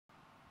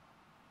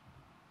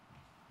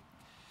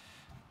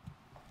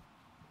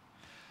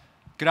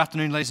Good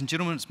afternoon, ladies and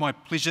gentlemen. It's my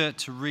pleasure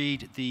to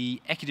read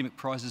the academic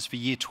prizes for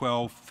Year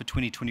 12 for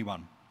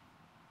 2021.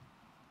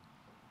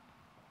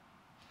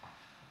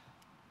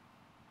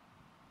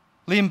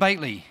 Liam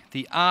Bately,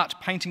 the Art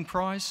Painting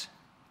Prize,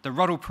 the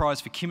Ruddle Prize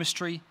for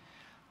Chemistry,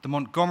 the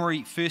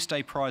Montgomery First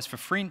Day Prize for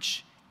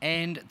French,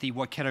 and the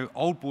Waikato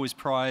Old Boys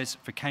Prize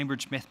for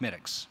Cambridge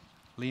Mathematics.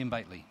 Liam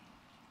Bately.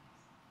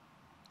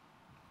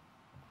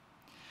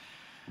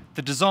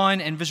 The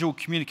Design and Visual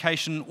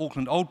Communication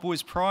Auckland Old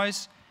Boys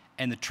Prize,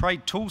 and the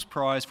Trade Tools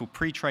Prize for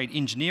Pre-Trade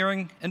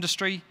Engineering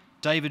Industry,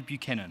 David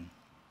Buchanan.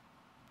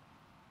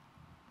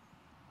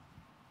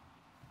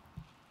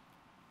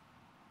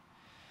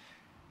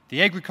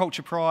 The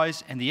Agriculture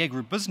Prize and the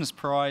Agribusiness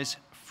Prize,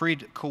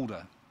 Fred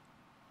Calder.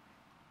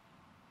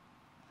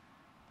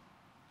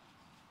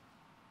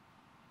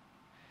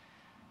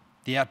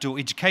 The Outdoor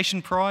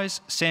Education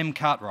Prize, Sam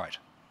Cartwright.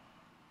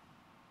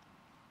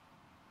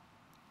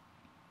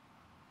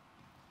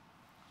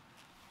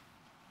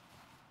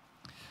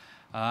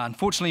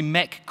 Unfortunately,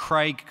 Mac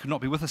Craig could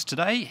not be with us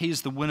today. He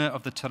is the winner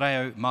of the Te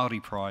Reo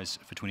Māori Prize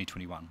for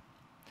 2021.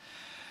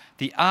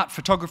 The Art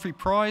Photography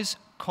Prize,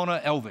 Connor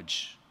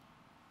Elvidge.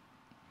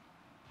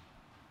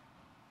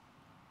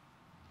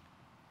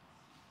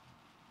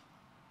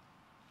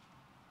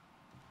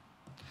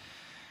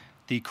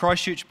 The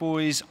Christchurch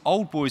Boys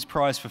Old Boys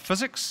Prize for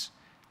Physics,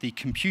 the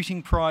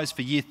Computing Prize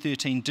for Year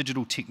 13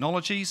 Digital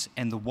Technologies,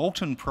 and the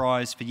Walton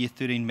Prize for Year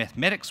 13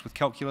 Mathematics with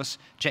Calculus,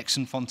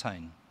 Jackson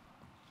Fontaine.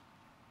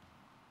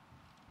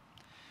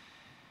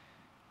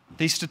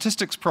 The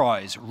Statistics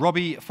Prize,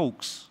 Robbie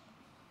Fulks.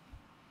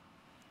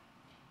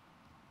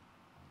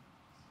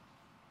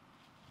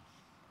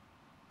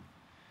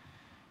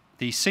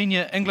 The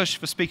Senior English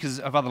for Speakers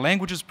of Other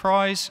Languages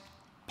Prize,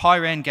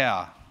 Pairan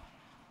Gow.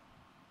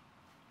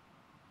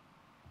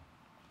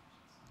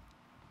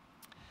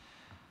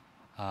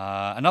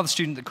 Another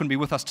student that couldn't be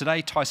with us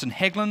today, Tyson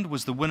Hagland,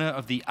 was the winner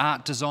of the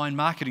Art Design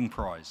Marketing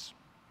Prize.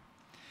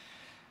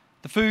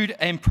 The Food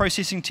and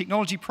Processing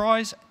Technology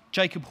Prize,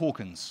 Jacob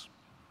Hawkins.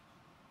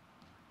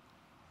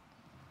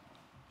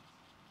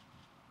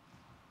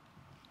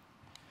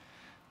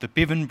 The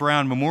Bevan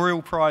Brown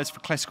Memorial Prize for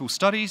Classical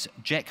Studies,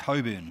 Jack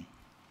Hoburn.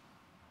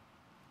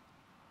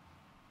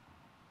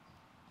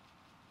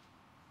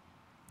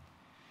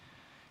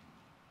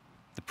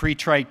 The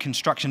Pre-Trade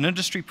Construction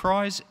Industry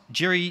Prize,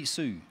 Jerry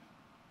Sue.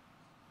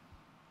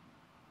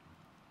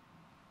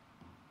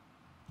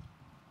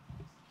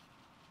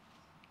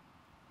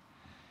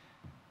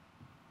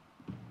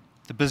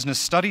 The Business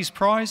Studies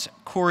Prize,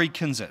 Corey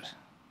Kinzett.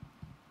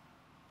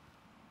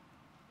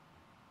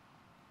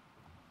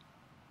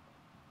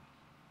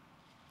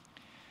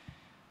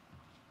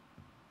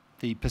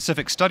 The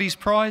Pacific Studies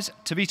Prize,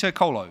 Tabita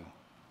Kolo.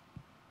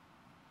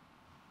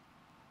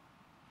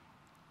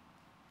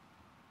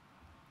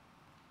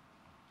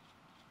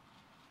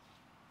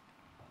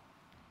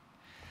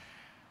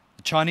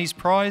 The Chinese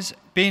Prize,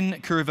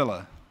 Ben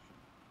Kuruvilla.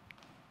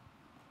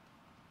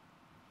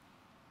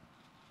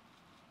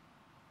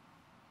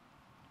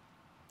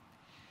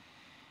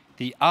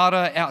 The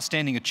ARA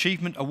Outstanding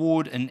Achievement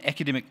Award in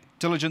Academic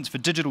Diligence for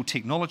Digital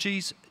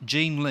Technologies,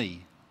 Jean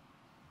Lee.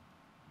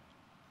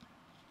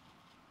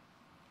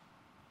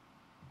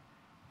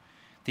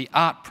 The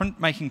Art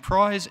Printmaking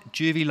Prize,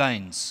 Jervy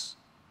Lanes.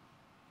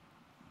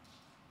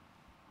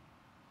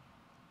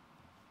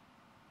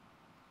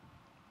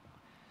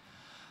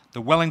 The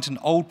Wellington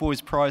Old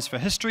Boys Prize for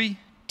History,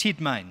 Ted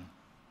Main.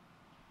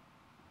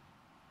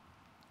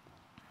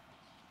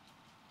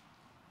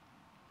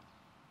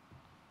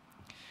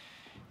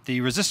 The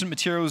Resistant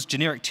Materials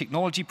Generic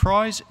Technology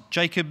Prize,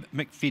 Jacob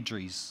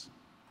McFedries.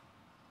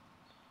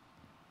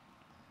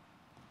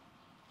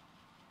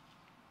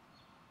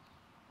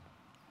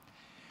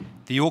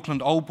 The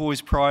Auckland Old Boys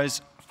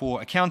Prize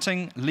for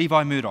Accounting,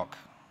 Levi Murdoch.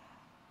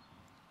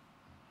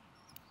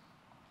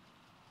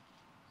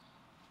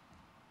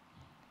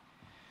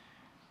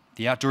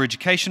 The Outdoor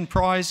Education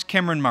Prize,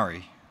 Cameron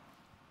Murray.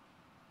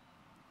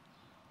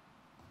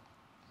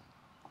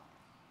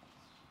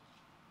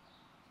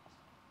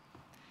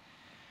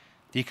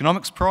 The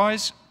Economics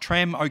Prize,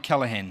 Tram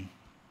O'Callaghan.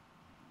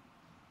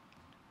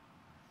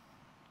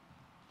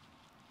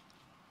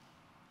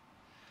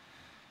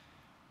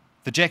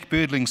 The Jack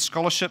Birdling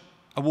Scholarship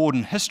Award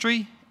in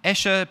History,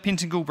 Asher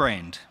Pentingle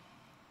Brand.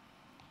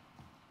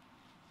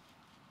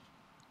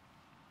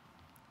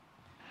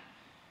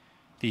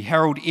 The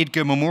Harold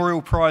Edgar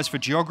Memorial Prize for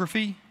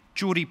Geography,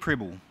 Geordie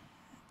Preble.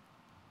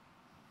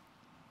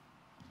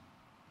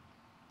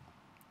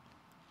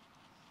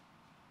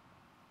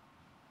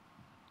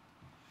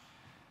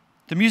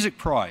 The Music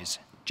Prize,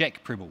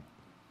 Jack Preble.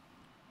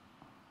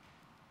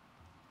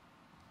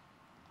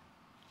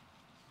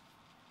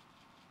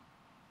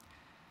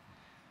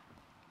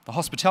 The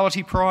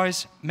Hospitality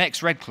Prize,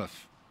 Max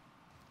Radcliffe.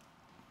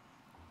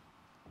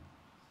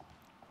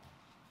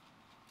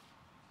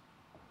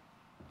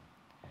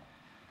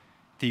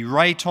 The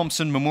Ray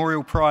Thompson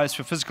Memorial Prize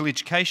for Physical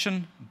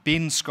Education,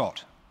 Ben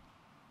Scott.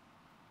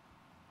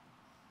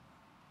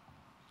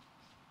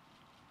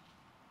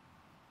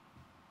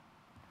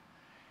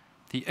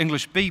 The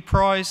English B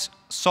prize,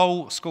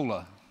 Sol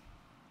Schooler.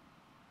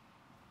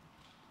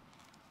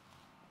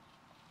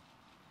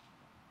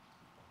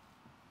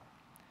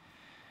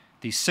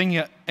 The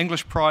Senior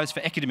English prize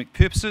for academic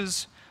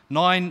purposes,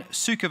 9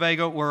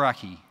 Sukavega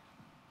Waraki.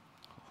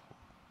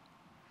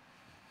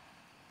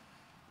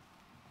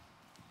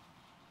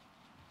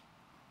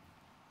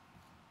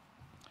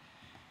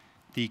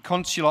 The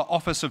Consular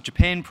Office of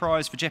Japan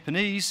prize for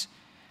Japanese,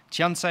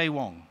 Tiansei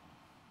Wong.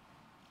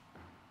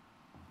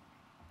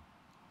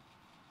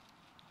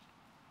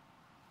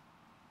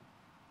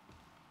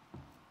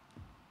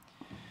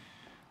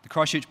 The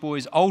Christchurch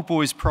Boys Old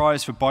Boys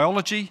prize for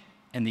biology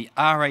and the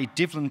R.A.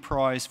 Devlin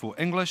prize for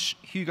English,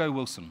 Hugo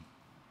Wilson.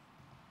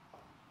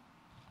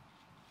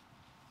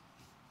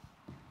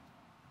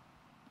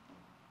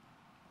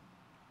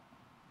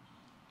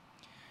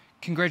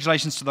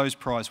 Congratulations to those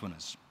prize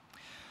winners.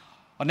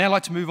 I'd now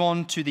like to move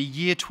on to the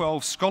Year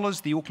 12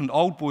 Scholars, the Auckland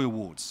Old Boy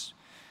Awards.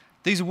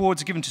 These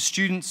awards are given to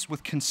students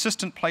with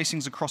consistent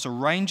placings across a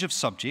range of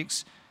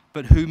subjects,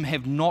 but whom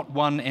have not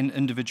won an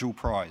individual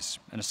prize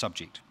in a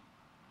subject.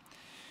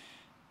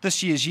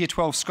 This year's Year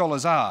 12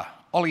 Scholars are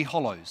Ollie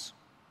Hollows,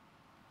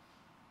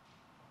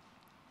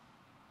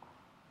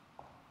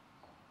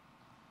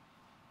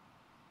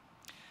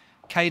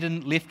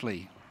 Caden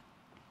Leftley,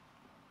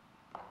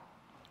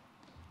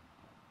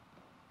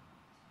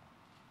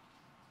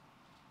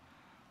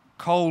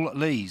 Cole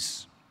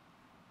Lees,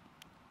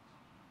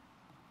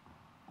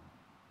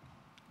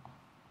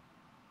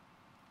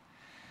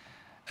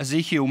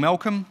 Ezekiel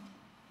Malcolm,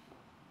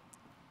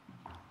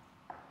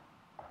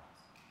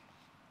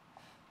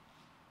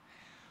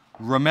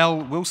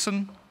 Ramel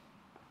Wilson,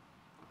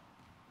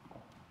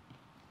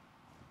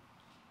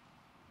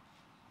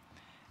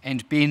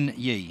 and Ben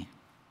Yee.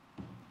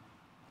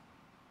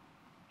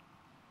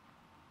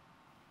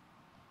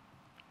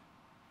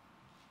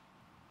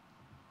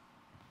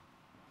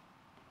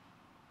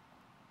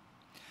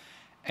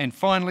 And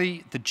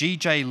finally, the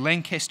G.J.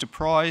 Lancaster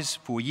Prize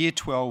for Year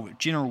 12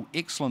 General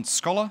Excellence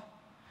Scholar,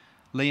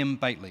 Liam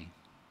Bately.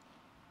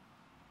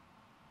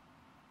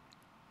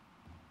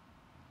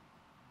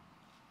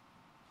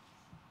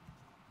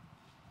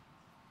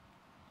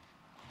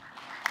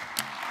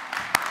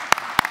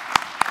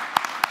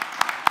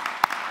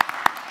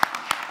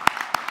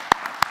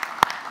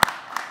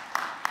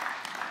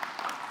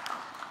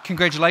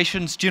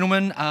 Congratulations,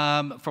 gentlemen.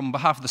 From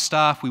behalf of the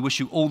staff, we wish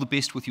you all the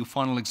best with your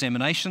final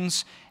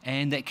examinations,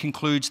 and that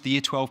concludes the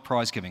Year 12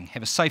 prize giving.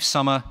 Have a safe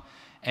summer,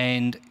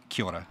 and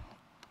kia ora.